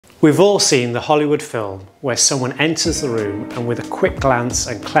We've all seen the Hollywood film where someone enters the room and with a quick glance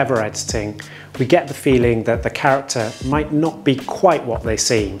and clever editing, we get the feeling that the character might not be quite what they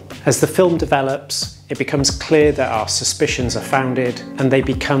seem. As the film develops, it becomes clear that our suspicions are founded and they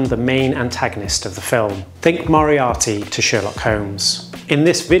become the main antagonist of the film. Think Moriarty to Sherlock Holmes. In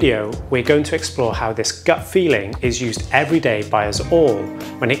this video, we're going to explore how this gut feeling is used every day by us all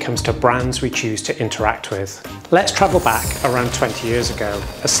when it comes to brands we choose to interact with. Let's travel back around 20 years ago.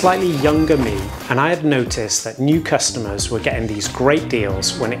 A slightly younger me, and I had noticed that new customers were getting these great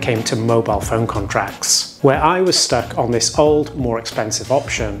deals when it came to mobile phone contracts, where I was stuck on this old, more expensive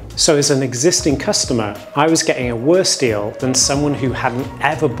option. So as an existing customer, I was getting a worse deal than someone who hadn't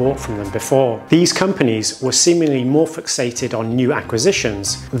ever bought from them before. These companies were seemingly more fixated on new acquisitions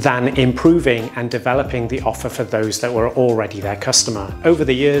than improving and developing the offer for those that were already their customer. Over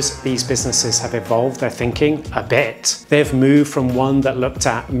the years, these businesses have evolved their thinking a bit. They've moved from one that looked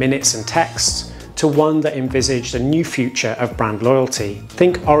at minutes and texts to one that envisaged a new future of brand loyalty.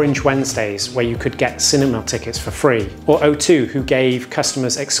 Think Orange Wednesdays, where you could get cinema tickets for free, or O2, who gave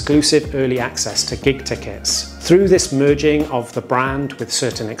customers exclusive early access to gig tickets. Through this merging of the brand with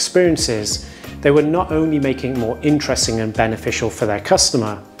certain experiences, they were not only making it more interesting and beneficial for their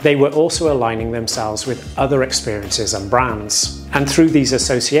customer, they were also aligning themselves with other experiences and brands. And through these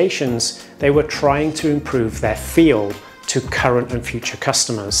associations, they were trying to improve their feel to current and future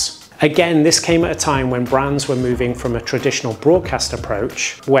customers. Again, this came at a time when brands were moving from a traditional broadcast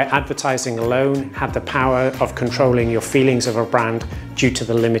approach, where advertising alone had the power of controlling your feelings of a brand due to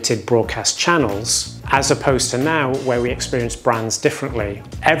the limited broadcast channels, as opposed to now, where we experience brands differently.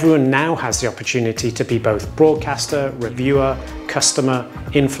 Everyone now has the opportunity to be both broadcaster, reviewer, customer,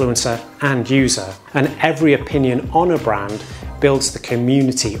 influencer, and user. And every opinion on a brand builds the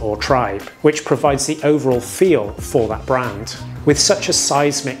community or tribe, which provides the overall feel for that brand. With such a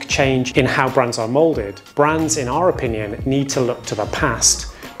seismic change in how brands are molded, brands, in our opinion, need to look to the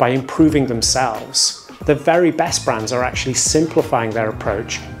past by improving themselves. The very best brands are actually simplifying their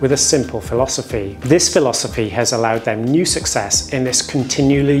approach with a simple philosophy. This philosophy has allowed them new success in this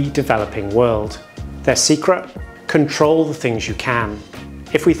continually developing world. Their secret? Control the things you can.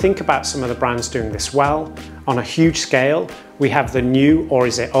 If we think about some of the brands doing this well, on a huge scale, we have the new, or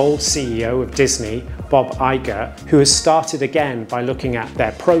is it old, CEO of Disney, Bob Iger, who has started again by looking at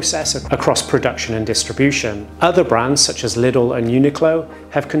their process across production and distribution. Other brands such as Lidl and Uniqlo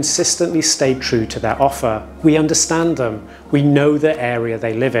have consistently stayed true to their offer. We understand them, we know the area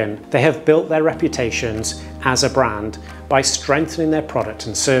they live in. They have built their reputations as a brand by strengthening their product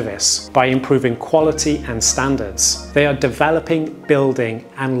and service, by improving quality and standards. They are developing, building,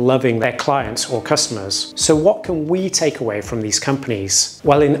 and loving their clients or customers. So what can we take away from these companies?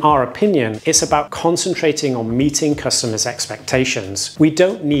 Well, in our opinion, it's about concentrating on meeting customers' expectations. We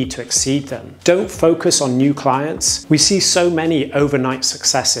don't need to exceed them. Don't focus on new clients. We see so many overnight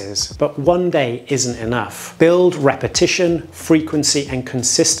successes, but one day isn't enough. Build repetition, frequency, and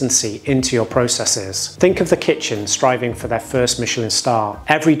consistency into your processes. Think of the kitchen striving for their first Michelin star.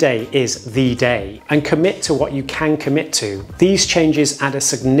 Every day is the day, and commit to what you can commit to. These changes add a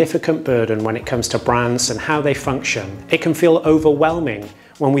significant burden when it comes to brands and how they function. It can feel overwhelming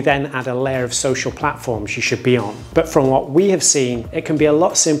when we then add a layer of social platforms you should be on. But from what we have seen, it can be a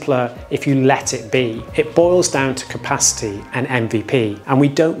lot simpler if you let it be. It boils down to capacity and MVP, and we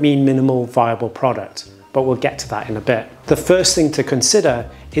don't mean minimal viable product, but we'll get to that in a bit. The first thing to consider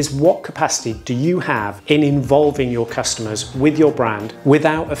is what capacity do you have in involving your customers with your brand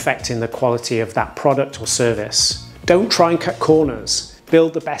without affecting the quality of that product or service. Don't try and cut corners.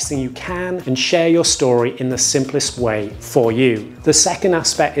 Build the best thing you can and share your story in the simplest way for you. The second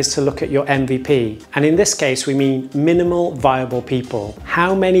aspect is to look at your MVP. And in this case, we mean minimal viable people.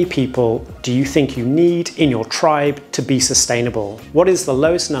 How many people do you think you need in your tribe to be sustainable? What is the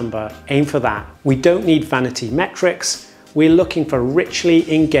lowest number? Aim for that. We don't need vanity metrics. We're looking for richly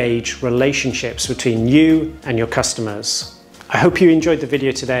engaged relationships between you and your customers. I hope you enjoyed the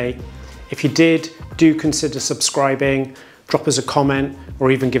video today. If you did, do consider subscribing. Drop us a comment,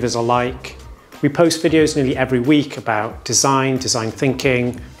 or even give us a like. We post videos nearly every week about design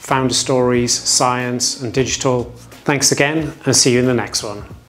thinking, founder stories, science, and digital. Thanks again, and see you in the next one.